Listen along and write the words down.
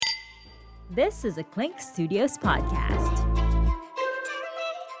This is a Clink Studios podcast.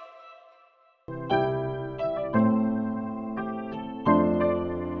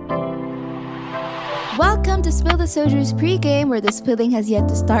 Welcome to Spill the Soju's pregame, where the spilling has yet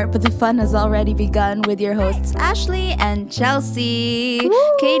to start, but the fun has already begun with your hosts Ashley and Chelsea.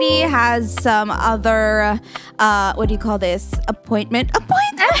 Woo! Katie has some other, what do you call this? Appointment.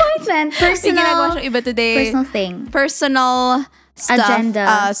 Personal Iba today. personal thing. Personal stuff.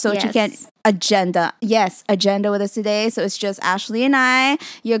 Agenda. So she Yes. can't. Agenda. Yes, agenda with us today. So it's just Ashley and I,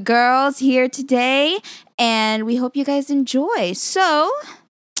 your girls, here today. And we hope you guys enjoy. So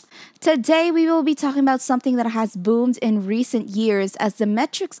today we will be talking about something that has boomed in recent years as the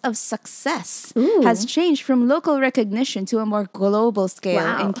metrics of success Ooh. has changed from local recognition to a more global scale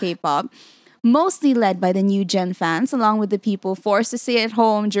Wow. in K-pop. Mostly led by the new gen fans, along with the people forced to stay at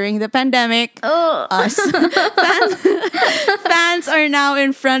home during the pandemic. Oh, Us. Fans are now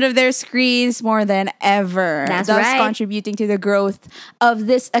in front of their screens more than ever, That's thus right. contributing to the growth of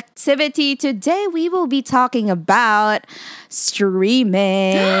this activity. Today, we will be talking about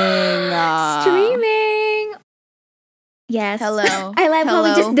streaming. streaming. Yes. Hello. I love how we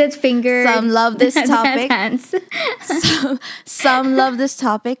Hello. just did finger. Some love this topic. hands. Some love this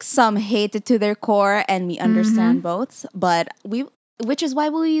topic, some hate it to their core, and we understand both. But which is why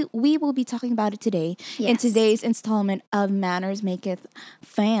we will be talking about it today in Yes. today's installment of Manners Maketh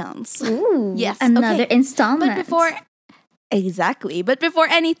Fans. Ooh, Yes, another okay. installment. But before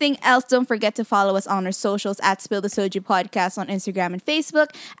anything else, don't forget to follow us on our socials at Spill the Soju Podcast on Instagram and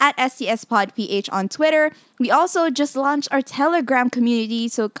Facebook, at STSPodPH on Twitter. We also just launched our Telegram community,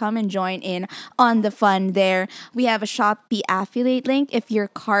 so come and join in on the fun there. We have a Shopee affiliate link. If your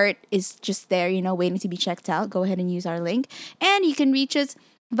cart is just there, waiting to be checked out, go ahead and use our link. And you can reach us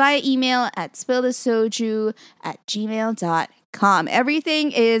via email at spillthesoju@gmail.com.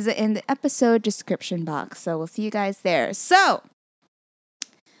 Everything is in the episode description box. So we'll see you guys there. So,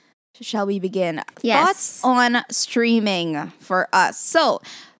 shall we begin? Yes. Thoughts on streaming for us. So,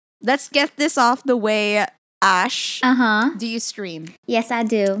 let's get this off the way. Ash, do you stream? Yes, I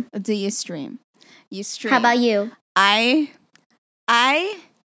do. Do you stream? You stream. How about you? I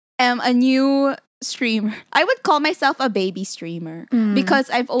am a new streamer. I would call myself a baby streamer because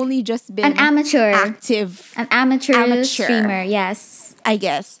I've only just been An amateur. active, An amateur Amateur. streamer. Yes. I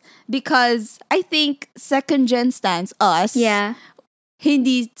guess. Because I think second gen stands us. Yeah.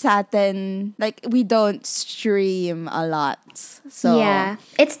 Hindi sa atin, like, we don't stream a lot. So, yeah,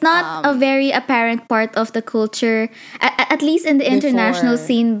 it's not a very apparent part of the culture, at least in the international Before.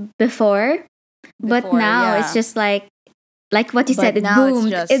 scene before. But Before, now yeah. it's just like what you But said, it now it's boomed.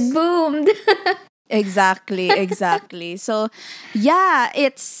 just- It boomed. Exactly. So, yeah,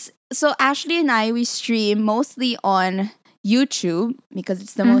 so Ashley and I, we stream mostly on YouTube because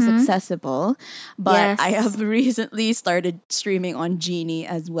it's the most accessible. But Yes. I have recently started streaming on Genie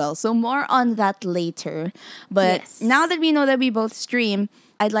as well. So more on that later. But Yes. now that we know that we both stream,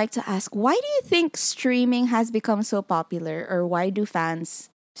 I'd like to ask, why do you think streaming has become so popular, or why do fans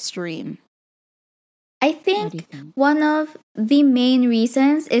stream? I What do you think think? one of the main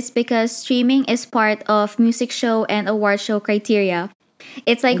reasons is because streaming is part of music show and award show criteria.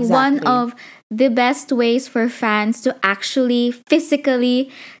 It's like one Exactly. of the best ways for fans to actually physically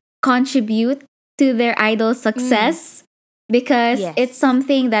contribute to their idol's success because Yes. it's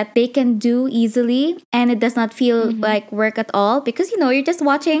something that they can do easily and it does not feel like work at all because you're just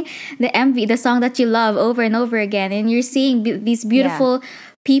watching the MV, the song that you love, over and over again, and you're seeing these beautiful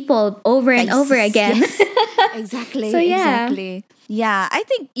people over and over Faces, again. yes. Exactly. So, yeah. Exactly.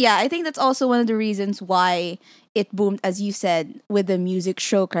 I think that's also one of the reasons why it boomed, as you said, with the music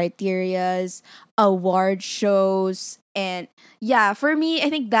show criterias, award shows, and for me, I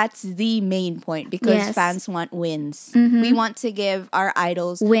think that's the main point because Yes. fans want wins. We want to give our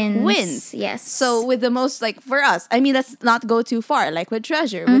idols wins. Yes. So with the most, like, for us, I mean, let's not go too far. Like with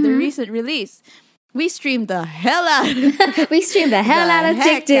Treasure, with the recent release, we streamed the hell out we stream the hell out of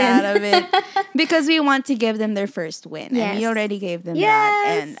heck Chickton. out of it because we want to give them their first win, and we Yes. already gave them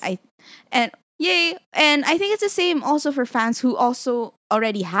Yes. that, and yay! And I think it's the same also for fans who also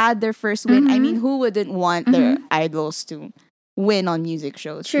already had their first win. I mean, who wouldn't want their idols to win on music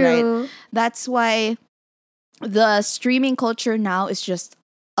shows, right? True. That's why the streaming culture now is just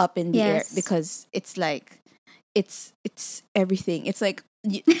up in the air Yes. because it's like it's everything. It's like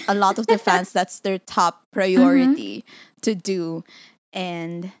a lot of the fans, that's their top priority to do.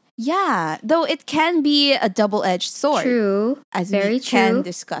 And though it can be a double-edged sword, True. as Very we can true.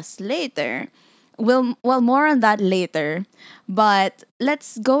 discuss later. more on that later. But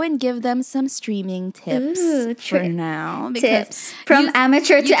let's go and give them some streaming tips for now. Because tips from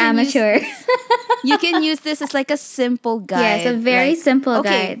amateur to amateur. You can use this as like a simple guide. Yes, a very simple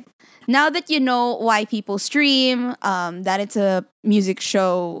guide. Now that you know why people stream, that it's a music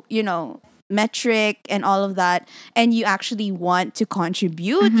show, metric and all of that, and you actually want to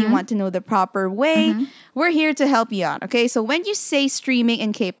contribute, you want to know the proper way, we're here to help you out. Okay, so when you say streaming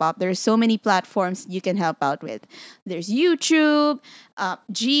in K-pop, there's so many platforms you can help out with. There's YouTube,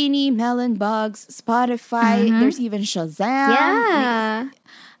 Genie, Melon, Bugs, Spotify, there's even Shazam,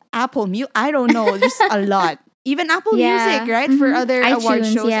 Apple Music. I don't know, there's a lot. Even Apple Music, right? For other award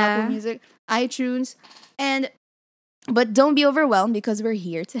shows, Apple Music, iTunes, but don't be overwhelmed because we're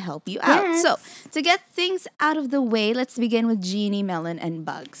here to help you out. Yes. So, to get things out of the way, let's begin with Genie, Melon, and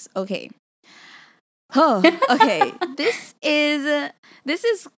Bugs. Okay. Oh, okay. This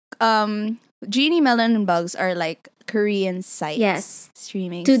is Genie, Melon, and Bugs are like Korean sites. Yes.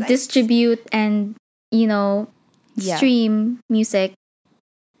 Streaming to sites. distribute and, stream music.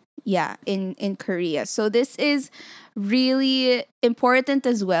 Yeah, in Korea. So this is really important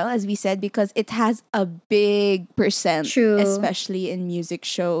as well, as we said, because it has a big percent, True. especially in music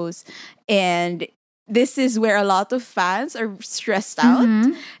shows. And this is where a lot of fans are stressed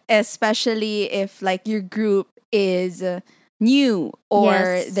out, especially if like your group is new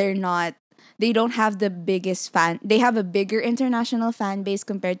or they don't have the biggest fan. They have a bigger international fan base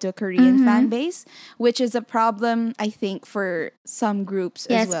compared to a Korean fan base, which is a problem, I think, for some groups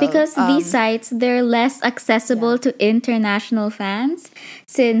as well. Yes, because these sites, they're less accessible to international fans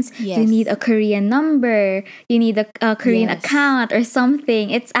since you need a Korean number, you need a Korean account or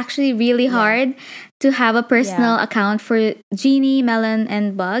something. It's actually really hard to have a personal account for Genie, Melon,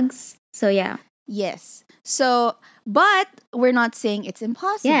 and Bugs. So, yeah. Yes. So, but we're not saying it's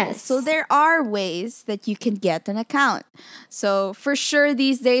impossible. Yes. So there are ways that you can get an account. So for sure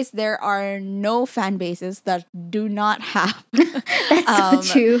these days there are no fan bases that do not have That's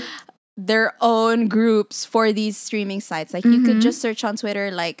so true. their own groups for these streaming sites. Like you could just search on Twitter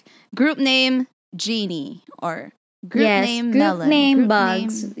like group name Genie or group name group Melon, name group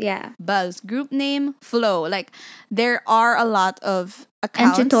Bugs. name Bugs, group name Flow. Like there are a lot of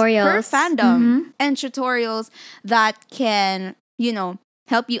accounts And tutorials. per fandom and tutorials that can,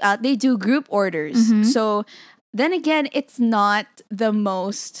 help you out. They do group orders. So then again, it's not the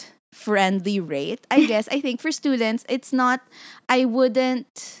most friendly rate. I guess I think for students, it's not, I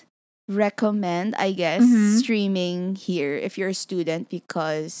wouldn't recommend, I guess, streaming here if you're a student,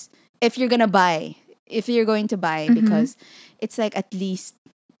 because if you're going to buy, because it's like at least,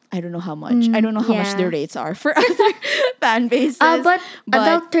 I don't know how much. I don't know how much the rates are for other fan bases. But the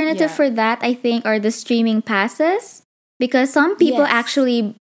alternative for that, I think, are the streaming passes. Because some people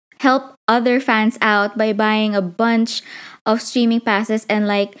actually help other fans out by buying a bunch of streaming passes and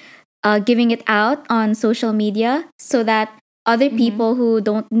like giving it out on social media so that other people who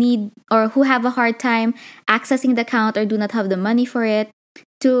don't need or who have a hard time accessing the account or do not have the money for it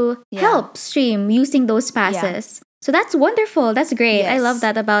to help stream using those passes. So that's wonderful. That's great. I love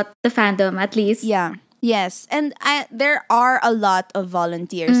that about the fandom, at least. Yeah. Yes. And there are a lot of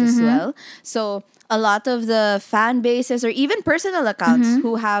volunteers as well. So a lot of the fan bases or even personal accounts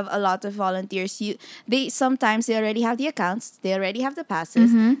who have a lot of volunteers, they already have the accounts, they already have the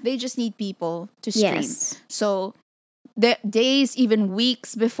passes. They just need people to stream. Yes. So the days, even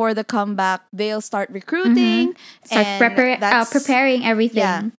weeks before the comeback, they'll start recruiting. Preparing everything.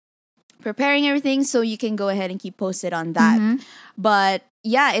 Yeah. Preparing everything so you can go ahead and keep posted on that. But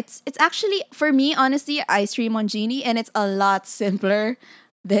yeah, it's actually, for me, honestly, I stream on Genie and it's a lot simpler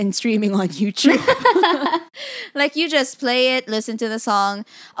than streaming on YouTube. Like you just play it, listen to the song.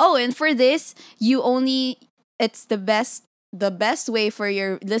 Oh, and for this, it's the best way for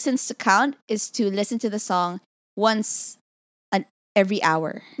your listens to count is to listen to the song once every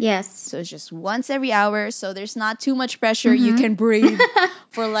hour. Yes. So it's just once every hour. So there's not too much pressure. You can breathe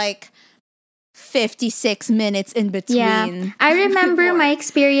for like 56 minutes in between. Yeah. I remember my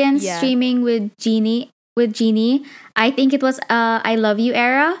experience streaming with Genie. I think it was I Love You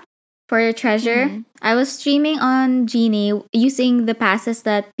era for your Treasure. I was streaming on Genie using the passes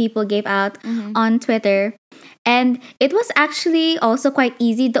that people gave out on Twitter. And it was actually also quite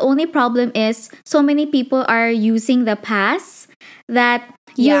easy. The only problem is so many people are using the pass that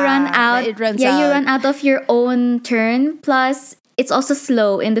you run out. It runs you out. run out of your own turn. Plus, it's also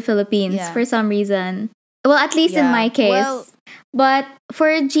slow in the Philippines for some reason. Well, at least in my case. But for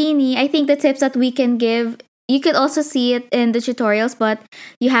Genie, I think the tips that we can give, you could also see it in the tutorials, but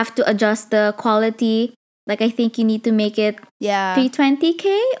you have to adjust the quality Like I think you need to make it Yeah. 320k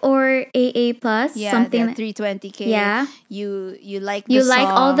or AA plus, Yeah, something. the 320K. Yeah. You like You the like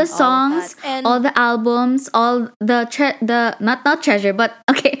all the song, all of songs, that. And all the albums, all the the not treasure, but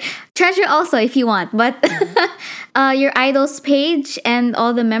okay, treasure also if you want, but your idols page and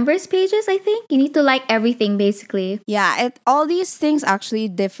all the members pages. I think you need to like everything basically. yeah, all these things actually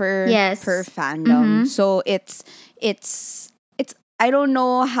differ Yes. per fandom. So it's I don't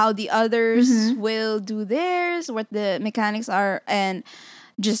know how the others will do theirs, what the mechanics are, and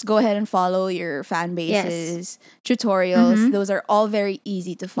just go ahead and follow your fan base's tutorials. Those are all very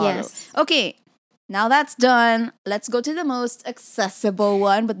easy to follow. Yes. Okay, now that's done. Let's go to the most accessible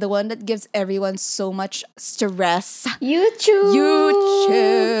one, but the one that gives everyone so much stress.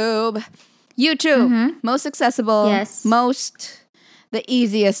 YouTube. YouTube. Most accessible. Yes. The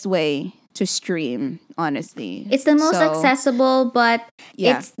easiest way to stream, honestly. It's the most So, accessible, but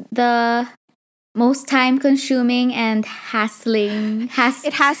Yeah. it's the most time consuming and hassling.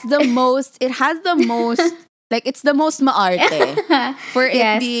 It has the most like it's the most maarte for it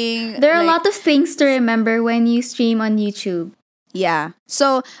Yes. being There are a like, lot of things to remember when you stream on YouTube. Yeah.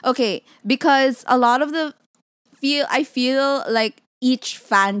 So, okay, because a lot of I feel like each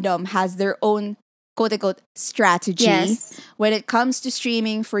fandom has their own quote unquote strategy Yes. when it comes to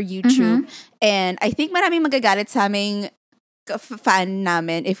streaming for YouTube. And I think maraming magagalit sa aming fan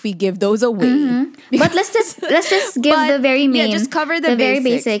namin if we give those away. But let's just give But, the very main. yeah, just cover the very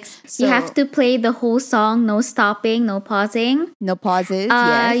basics. basics. So- You have to play the whole song, no stopping, no pausing. No pauses.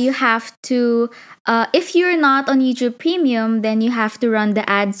 Yes. You have to, if you're not on YouTube Premium, then you have to run the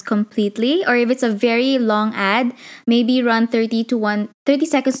ads completely. Or if it's a very long ad, maybe run 30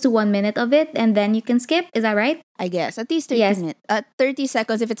 seconds to 1 minute of it, and then you can skip. Is that right? I guess at least 30 Yes. minutes. 30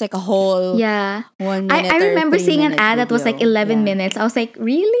 seconds if it's like a whole Yeah. 1 minute. I or remember 3 seeing an minute ad that was like video. 11 Yeah. minutes. I was like,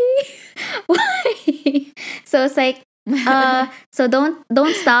 really? Why? So it's like, so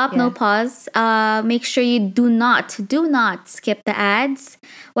don't stop, no Yeah. pause. Make sure you do not skip the ads.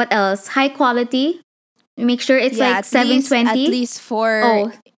 What else? High quality. Make sure it's like at 720. least for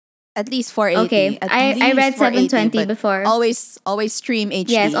Oh, at least 480. okay. At I least read 480, 720 but before. Always stream HD.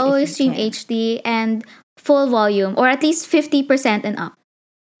 Yes, if always you stream can. HD and full volume, or at least 50% and up.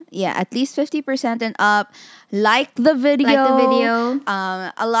 Yeah, at least 50% and up. Like the video. Like the video.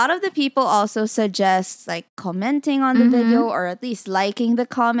 A lot of the people also suggest like commenting on the video or at least liking the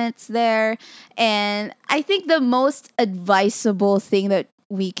comments there. And I think the most advisable thing that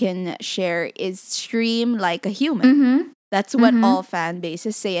we can share is stream like a human. That's what all fan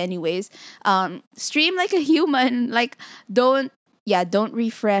bases say anyways. Stream like a human. Like don't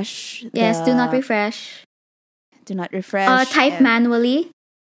refresh. Yes, do not refresh. Do not refresh. Type and manually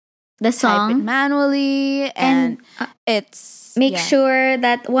the type it song. manually and And it's make yeah. sure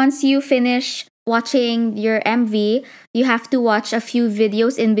that once you finish watching your MV, you have to watch a few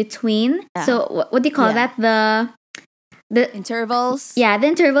videos in between. Yeah. So what do you call Yeah. that? The intervals. yeah, the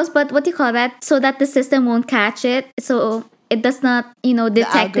intervals, but what do you call that? So that the system won't catch it. So it does not,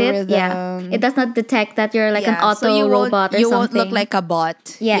 detect it. Yeah. algorithm. It does not detect that you're like an Yeah, auto so you robot or you something. won't look like a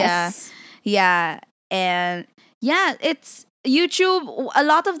bot. Yes. Yeah. And yeah, it's YouTube. A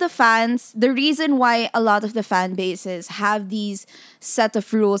lot of the fans, the reason why a lot of the fan bases have these set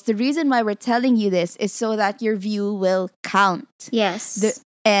of rules, the reason why we're telling you this is so that your view will count. Yes.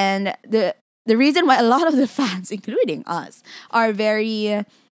 The reason why a lot of the fans, including us, are very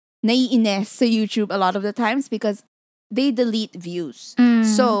naiinis sa YouTube a lot of the times because they delete views.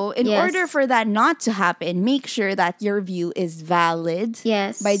 So in yes. order for that not to happen, make sure that your view is valid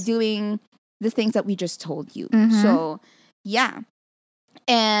yes. by doing the things that we just told you. Mhm. So yeah.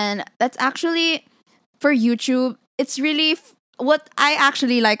 And that's actually for YouTube, it's really what I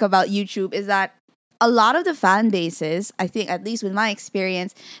actually like about YouTube is that a lot of the fan bases, I think at least with my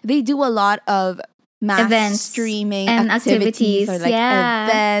experience, they do a lot of mass Events streaming and activities, or like yeah.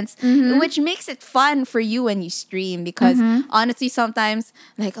 events, Mhm. which makes it fun for you when you stream because honestly sometimes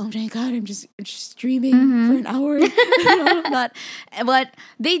like, oh my god, I'm just streaming for an hour and all of that. But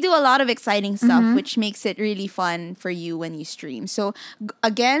they do a lot of exciting stuff which makes it really fun for you when you stream. So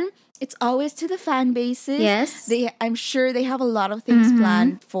again, it's always to the fan bases. Yes. I'm sure they have a lot of things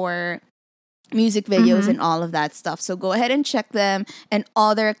planned for music videos and all of that stuff. So go ahead and check them and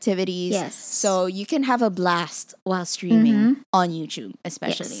all their activities. Yes. So you can have a blast while streaming on YouTube,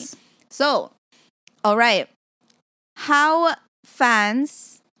 especially. Yes. So, all right. How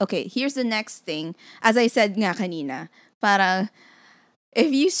fans... Okay, here's the next thing. As I said nga kanina, para if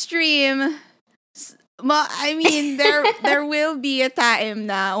you stream... I mean, there will be a time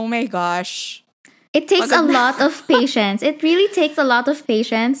na, oh my gosh, It takes a lot of patience. It really takes a lot of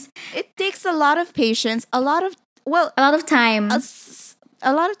patience, It takes a lot of patience, a lot of time.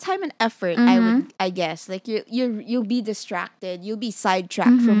 a lot of time and effort. I guess, like you'll be distracted, you'll be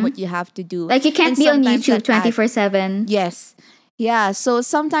sidetracked from what you have to do. Like you can't And be on sometimes YouTube that adds- 24/7. Yes. Yeah. So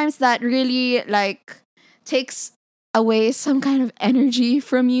sometimes that really like takes away some kind of energy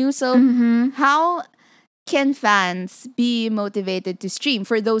from you. So how can fans be motivated to stream?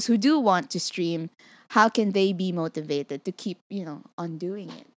 For those who do want to stream, how can they be motivated to keep, on doing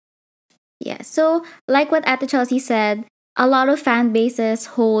it? Yeah. So, like what Ate Chelsea said, a lot of fan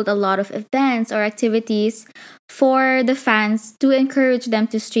bases hold a lot of events or activities for the fans to encourage them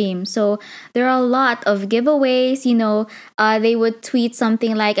to stream. So, there are a lot of giveaways. They would tweet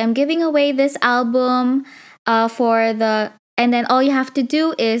something like, I'm giving away this album and then all you have to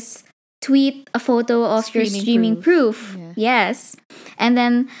do is tweet a photo of your Streaming streaming proof. Yeah. Yes. And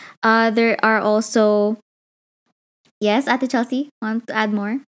then there are also, yes, Ate Chelsea, want to add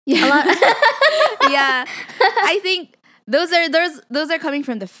more? Yeah. A lot. Yeah. I think those are coming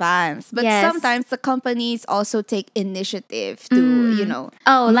from the fans, but Yes. sometimes the companies also take initiative to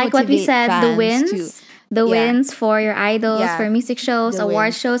Oh, like what we motivate said, the fans wins. to- The Yeah. wins for your idols, Yeah. for music shows, The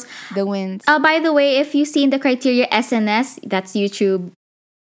award wins. shows. the wins. By the way, if you've seen the criteria SNS, that's YouTube.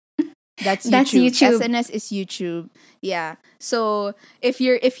 That's That's YouTube. YouTube. SNS is YouTube. Yeah. So if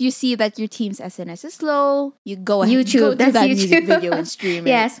you see that your team's SNS is low, you go ahead YouTube, go to that's that music YouTube. video and stream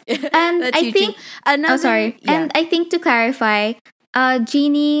it. Yes. And That's I YouTube. think, Another, oh, sorry. Yeah. And I think to clarify,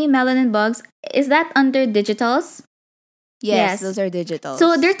 Genie, Melanin Bugs, is that under digitals? yes, yes. those are digital.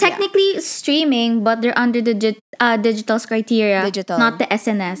 So they're technically streaming, but they're under the digitals criteria, Digital. not the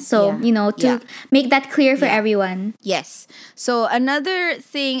SNS. So, Yeah. to Yeah. make that clear for Yeah. everyone. Yes. So another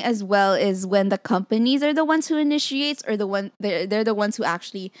thing as well is when the companies are the ones who initiates, or they're the ones who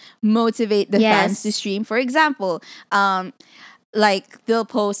actually motivate the fans Yes. to stream. For example, like they'll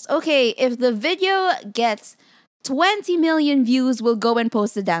post, okay, if the video gets 20 million views, we'll go and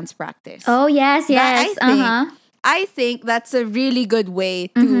post the dance practice. Oh, yes, That, yes. I think that's a really good way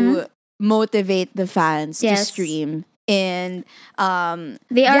to motivate the fans to Yes. stream. And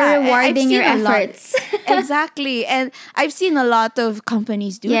They are yeah, I've rewarding your seen a lot- efforts. Exactly. And I've seen a lot of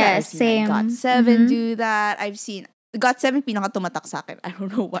companies do that. Yes, I've seen, like, same. GOT7 do that. I've seen GOT7 pinaka tumatak sa akin. I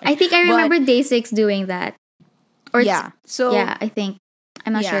don't know why. I think I But- remember Day 6 doing that. Or yeah. So yeah, I think.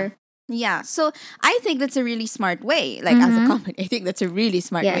 I'm not Yeah. sure. yeah. So I think that's a really smart way. Like as a company, I think that's a really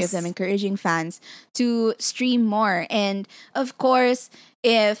smart way of Yes. them encouraging fans to stream more. And of course,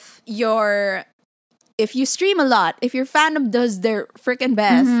 if you stream a lot, if your fandom does their freaking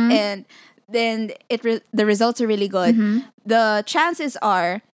best, and then the results are really good, the chances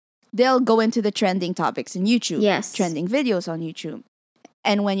are they'll go into the trending topics in YouTube, Yes. trending videos on YouTube,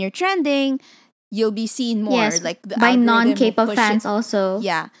 and when you're trending, you'll be seen more. Yes, Like the by algorithm will non-K-pop push fans it, also.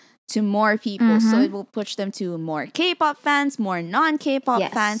 yeah, to more people. So it will push them to more K-pop fans, more non-K-pop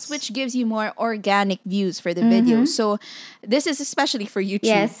Yes. fans, which gives you more organic views for the video. So this is especially for YouTube.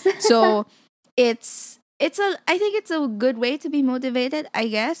 Yes. So I think it's a good way to be motivated,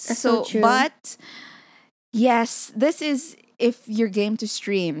 I guess. That's so true. But yes, this is if you're game to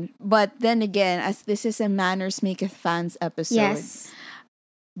stream. But then again, as this is a Manners Maketh Fans episode, Yes.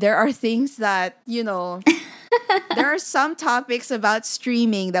 there are things that, there are some topics about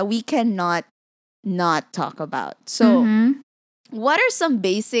streaming that we cannot not talk about. So, what are some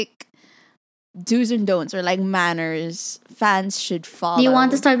basic do's and don'ts, or like manners fans should follow? Do you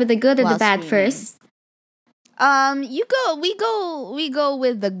want to start with the good or the while bad streaming? first? You go. We go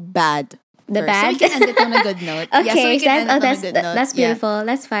with the bad. The first. bad? So we can end it on a good note. Yeah, so Okay, we can end it on a good note. that's Yeah. beautiful.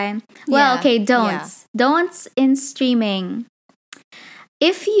 That's fine. Well, Yeah. okay, don'ts. Don'ts in streaming.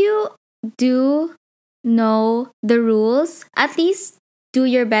 If you do know the rules, at least do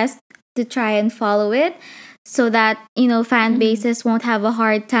your best to try and follow it so that, fan bases won't have a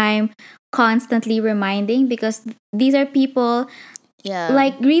hard time constantly reminding, because these are people Yeah.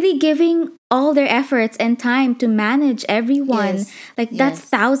 like really giving all their efforts and time to manage everyone. Yes. Like that's Yes.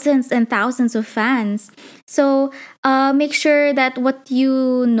 thousands and thousands of fans. So make sure that what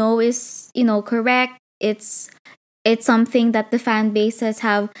you know is correct. It's something that the fan bases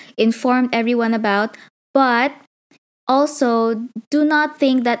have informed everyone about, but also do not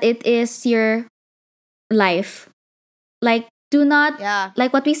think that it is your life. Like do not, Yeah.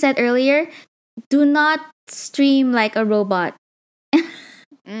 like what we said earlier, do not stream like a robot.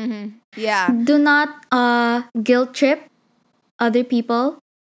 Mm-hmm. Yeah. Do not guilt trip other people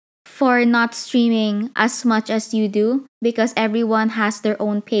for not streaming as much as you do because everyone has their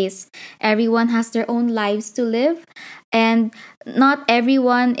own pace. Everyone has their own lives to live. And not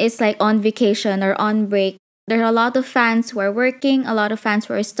everyone is like on vacation or on break. There are a lot of fans who are working, a lot of fans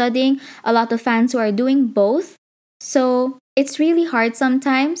who are studying, a lot of fans who are doing both. So it's really hard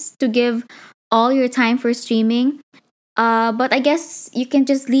sometimes to give all your time for streaming. But I guess you can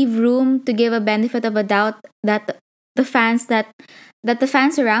just leave room to give a benefit of a doubt that the fans that the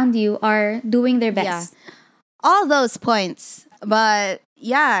fans around you are doing their Yeah. best. All those points. But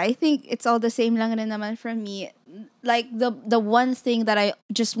yeah, I think it's all the same lang rin naman from me. Like the one thing that I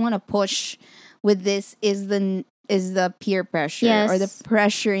just want to push with this is the peer pressure or the Yes.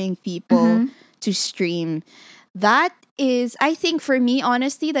 pressuring people to stream. That is, I think, for me,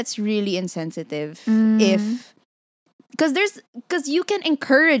 honestly, that's really insensitive. If because you can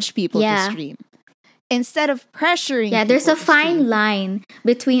encourage people to Yeah. stream instead of pressuring. Yeah, there's a people to stream. fine line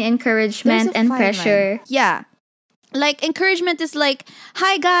between There's encouragement a and fine pressure. line. Yeah. Like encouragement is like,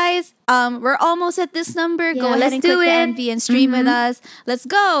 hi guys, we're almost at this number. Go Yeah, ahead let's and do click the it. MV and stream with us. Let's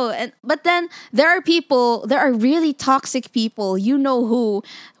go. And but then there are really toxic people. You know who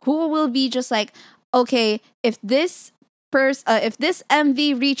will be just like, okay, if this MV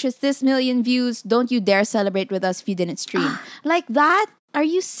reaches this million views, don't you dare celebrate with us if you didn't stream. Like that? Are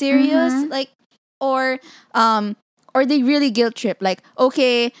you serious? Like or or they really guilt trip like,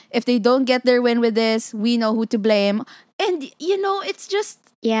 okay, if they don't get their win with this, we know who to blame. And it's just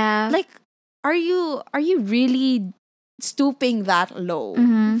Yeah. like, are you really stooping that low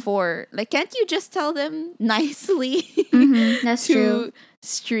for, like, can't you just tell them nicely That's to true.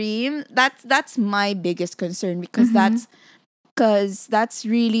 stream? That's my biggest concern, because that's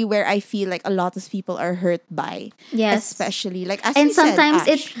really where I feel like a lot of people are hurt by. Yes. Especially like, as And you said, sometimes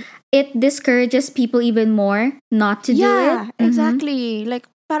Ash. it discourages people even more not to do Yeah, it. exactly. Like,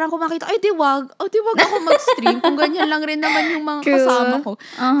 parang kung makita, ay, di wag ako mag-stream kung ganyan lang rin naman yung mga True. kasama ko.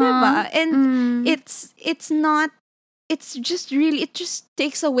 Diba? And Mm. it's not, it's just really, it just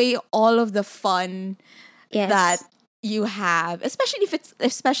takes away all of the fun Yes. that you have,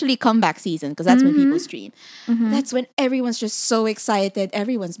 especially comeback season, because that's when people stream. That's when everyone's just so excited,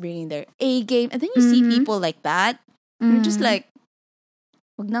 everyone's bringing their A game, and then you see people like that, you're just like,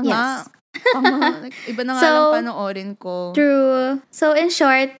 wag na nga. Yes. Like, iba na nga So, lang panoorin ko. True. So in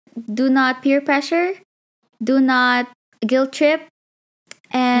short, do not peer pressure, do not guilt trip,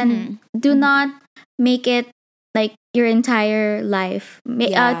 and do not make it like your entire life.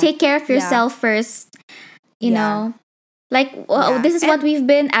 Yeah. Take care of yourself first. You Yeah. know, like Yeah. this is what we've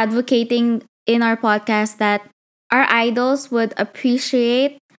been advocating in our podcast, that our idols would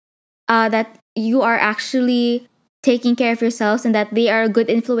appreciate that you are actually taking care of yourselves and that they are a good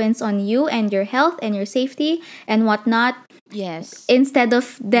influence on you and your health and your safety and whatnot, Yes. instead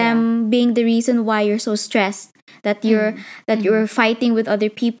of them being the reason why you're so stressed, that you're fighting with other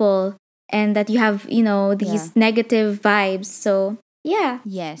people and that you have these negative vibes. So yeah.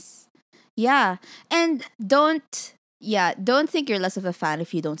 Yes. Yeah. And don't think you're less of a fan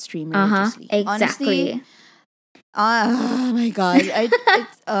if you don't stream religiously. Exactly. Honestly, oh my god.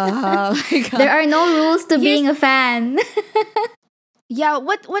 Oh my god. There are no rules to being a fan. Yeah,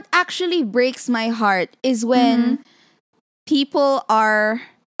 what actually breaks my heart is when people are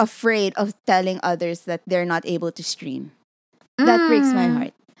afraid of telling others that they're not able to stream. That breaks my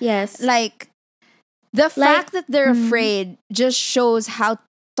heart. Yes. Like, the fact that they're afraid just shows how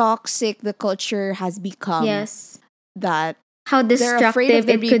toxic the culture has become. Yes. That How they're afraid of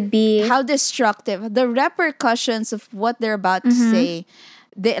destructive it could be. how destructive the repercussions of what they're about to say.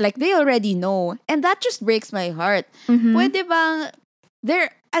 They already know, and that just breaks my heart. Pwede bang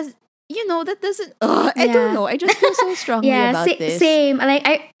there, as you know, that doesn't. I don't know. I just feel so strongly about this. Same. Like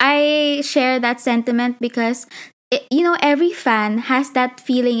I share that sentiment because every fan has that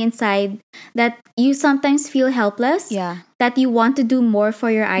feeling inside that you sometimes feel helpless. Yeah. That you want to do more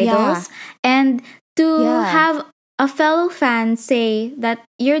for your idols, and to have a fellow fan say that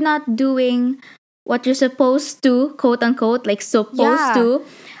you're not doing what you're supposed to, quote unquote, like supposed to.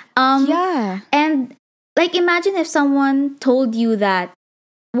 And like, imagine if someone told you that,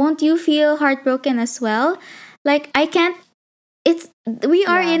 won't you feel heartbroken as well? Like, we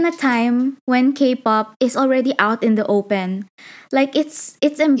are in a time when K-pop is already out in the open. Like, it's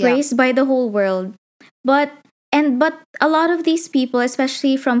embraced by the whole world. But a lot of these people,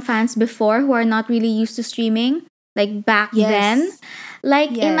 especially from fans before who are not really used to streaming, like back then,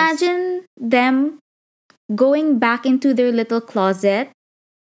 like imagine them going back into their little closet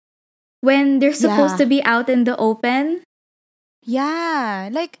when they're supposed to be out in the open. Yeah,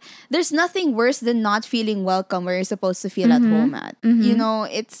 like there's nothing worse than not feeling welcome where you're supposed to feel at Mm-hmm. home at. You Mm-hmm. know,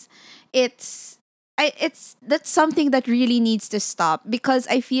 it's it's that's something that really needs to stop because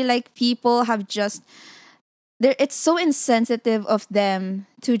I feel like people have just there it's so insensitive of them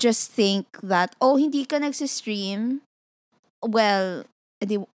to just think that oh hindi ka nagsi-stream, well,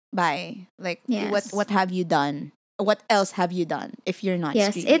 edi, bye. Like Yes. what have you done? What else have you done if you're not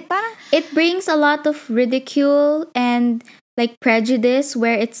Yes. streaming? Parang It brings a lot of ridicule and like prejudice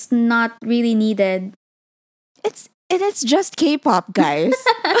where it's not really needed. it's just K-pop, guys.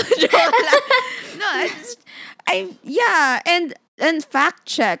 No, yeah, and fact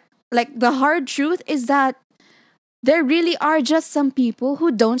check. Like the hard truth is that there really are just some people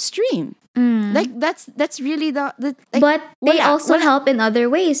who don't stream. Mm. Like that's really the like But they wala, also wala. help in other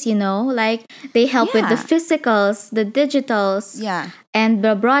ways, you know, like they help with the Yeah. physicals, the digitals, Yeah. and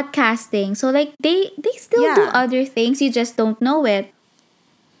the broadcasting. So like they still do Yeah. other things, you just don't know it.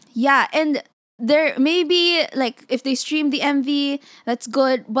 Yeah, and there maybe like if they stream the MV, that's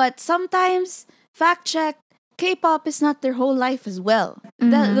good. But sometimes fact check, K-pop is not their whole life as well.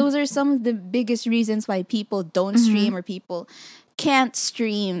 Mhm. Those are some of the biggest reasons why people don't Mhm. stream or people can't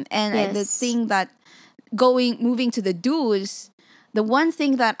stream. And the Yes. thing that moving to the dues, the one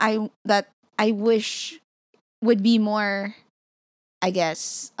thing that I wish would be more, I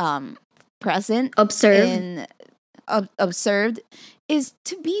guess, present Observe. in observed is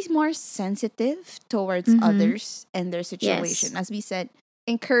to be more sensitive towards Mhm. others and their Yes. situation. As we said,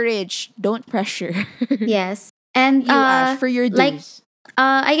 encourage, don't pressure. Yes. And You Ash for your like dues.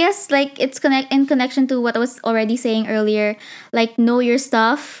 I guess like it's connect in connection to what I was already saying earlier. Like know your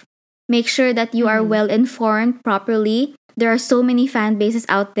stuff. Make sure that you are Mhm. well informed properly. There are so many fan bases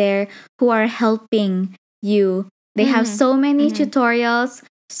out there who are helping you. They have Mhm. so many Mhm. tutorials,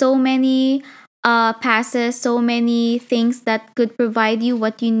 so many passes, so many things that could provide you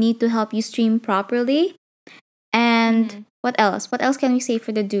what you need to help you stream properly. And Mhm. what else? What else can we say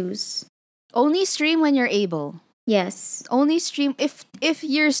for the dues? Only stream when you're able. Yes. Only stream if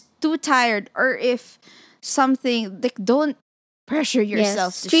you're too tired or if something like don't pressure Yes.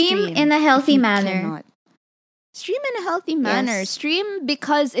 yourself to Stream stream in a if healthy you manner. cannot. Stream in a healthy manner. Yes. Stream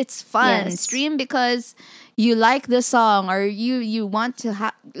because it's fun. Yes. Stream because you like the song or you want to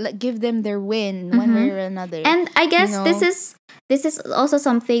give them their win one way Mm-hmm. or another. And I You guess know? this is also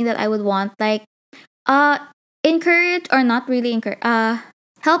something that I would want like uh encourage or not really encourage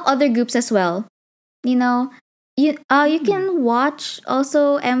help other groups as well. You know, you Mm. can watch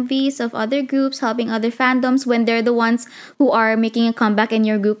also MVs of other groups helping other fandoms when they're the ones who are making a comeback and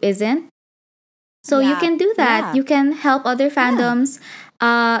your group isn't. So you Yeah. can do that. Yeah. You can help other Yeah. fandoms.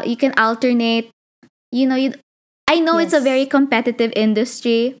 You can alternate. You know, I know it's a very Yes. competitive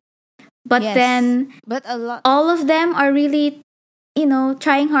industry, but Yes. then But a lot. all of them are really, you know,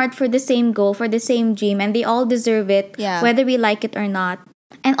 trying hard for the same goal, for the same dream, and they all deserve it, Yeah. whether we like it or not.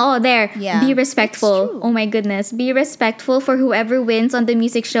 And oh, there, be Yeah. It's respectful. true. Oh my goodness, be respectful for whoever wins on the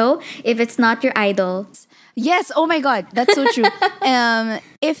music show if it's not your idol. Yes, oh my god, that's so true.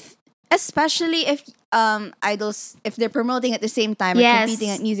 If especially if idols if they're promoting at the same time or competing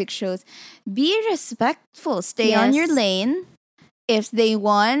Yes, at music shows, be respectful. Stay on your yes. lane. If they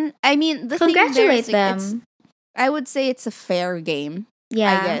won, I mean the thing there Congratulate is like, it's them. I would say it's a fair game. I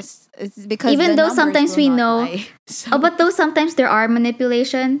Yeah. guess it's because Even the though numbers sometimes will we not know, lie. So, oh, but though sometimes there are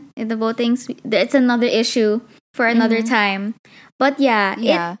manipulation in the votings, it's another issue for another mhm, time. But yeah, it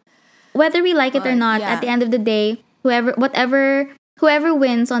yeah, whether we like it or but not, at the yeah, end of the day, whoever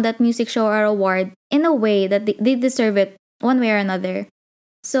wins on that music show or award, in a way that they deserve it one way or another.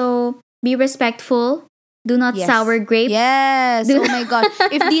 So be respectful. Do not yes. sour grape. Yes. Do Oh my God.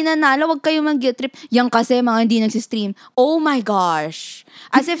 If di nanalo, wag kayo mag-guilt trip. Yan kasi mga hindi nagsistream. Oh my gosh.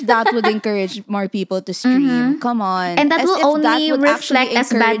 As if that would encourage more people to stream. Mhm. Come on. And that As will if that only would actually reflect as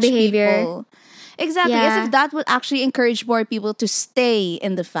bad encourage behavior. people. Exactly. As if Yeah. that would actually encourage more people to stay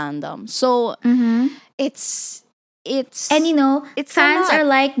in the fandom. So Mm-hmm. it's And you know, it's a fans are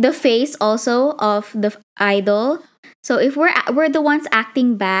lot. like the face also of the idol. So if we're the ones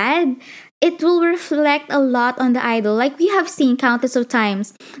acting bad, it will reflect a lot on the idol. Like we have seen countless of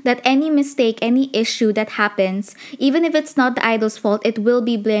times that any mistake, any issue that happens, even if it's not the idol's fault, it will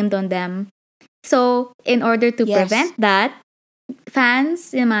be blamed on them. So in order to Yes. prevent that,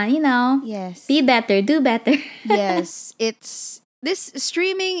 fans, naman, you know, Yes. be better, do better. Yes. It's this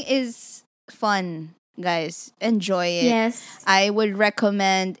streaming is fun, guys. Enjoy it. Yes. I would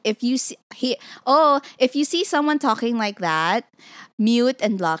recommend if you see if you see someone talking like that, mute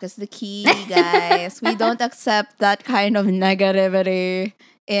and block is the key, guys. We don't accept that kind of negativity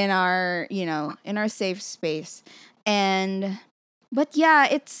in our, in our safe space. And But yeah,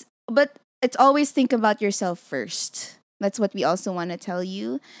 it's always think about yourself first. That's what we also want to tell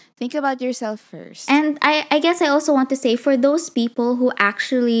you. Think about yourself first. And I guess I also want to say, for those people who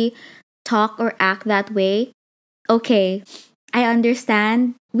actually talk or act that way, okay, I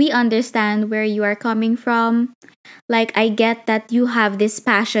understand. We understand where you are coming from. Like, I get that you have this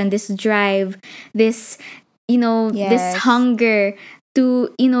passion, this drive, this, this Yes. hunger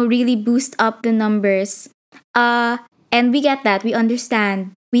to, really boost up the numbers. And we get that. We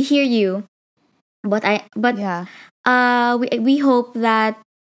understand. We hear you. But Yeah. we hope that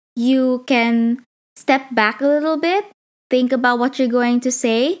you can step back a little bit, think about what you're going to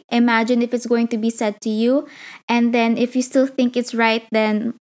say, imagine if it's going to be said to you, and then if you still think it's right,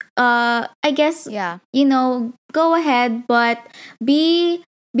 then I guess, Yeah. go ahead, but be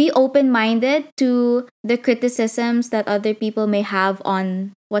open-minded to the criticisms that other people may have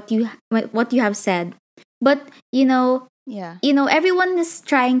on what you have said. But Yeah. everyone is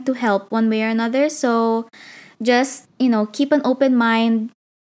trying to help one way or another, so just keep an open mind,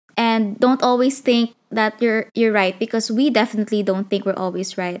 and don't always think that you're right, because we definitely don't think we're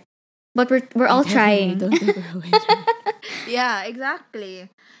always right, but we're all trying. Yeah, exactly.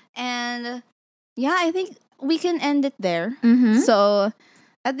 And yeah, I think we can end it there. Mm-hmm. So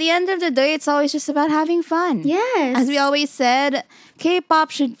at the end of the day, it's always just about having fun. Yes, As we always said,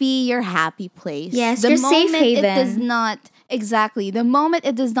 K-pop should be your happy place. Yes, the your safe moment it haven. does not exactly. The moment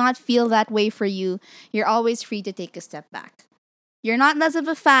it does not feel that way for you, you're always free to take a step back. You're not less of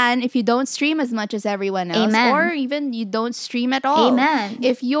a fan if you don't stream as much as everyone else, Amen. or even you don't stream at all. Amen.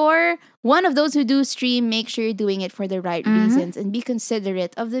 If you're one of those who do stream, make sure you're doing it for the right Mm-hmm. reasons and be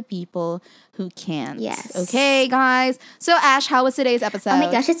considerate of the people who can't. Yes. Okay, guys. So, Ash, how was today's episode? Oh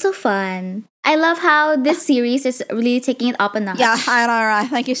my gosh, it's so fun. I love how this series is really taking it up a notch. Yeah, I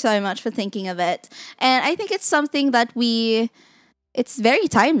thank you so much for thinking of it. And I think it's something that it's very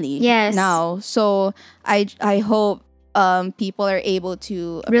timely Yes. now. So I hope people are able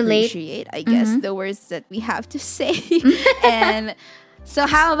to Relate. appreciate, I guess, the words that we have to say. And so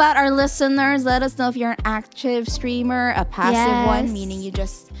how about our listeners? Let us know if you're an active streamer, a passive one, Yes. meaning you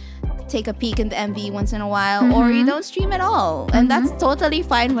just take a peek in the MV once in a while, or you don't stream at all. And that's totally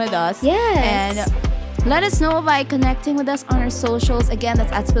fine with us. Yes. And let us know by connecting with us on our socials. Again,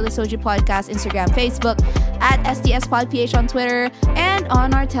 that's at Spill the Soju Podcast, Instagram, Facebook, at STSPodPH on Twitter, and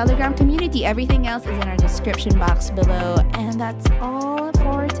on our Telegram community. Everything else is in our description box below. And that's all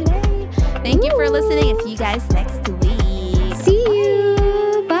for today. Thank you for listening, and see you guys next week.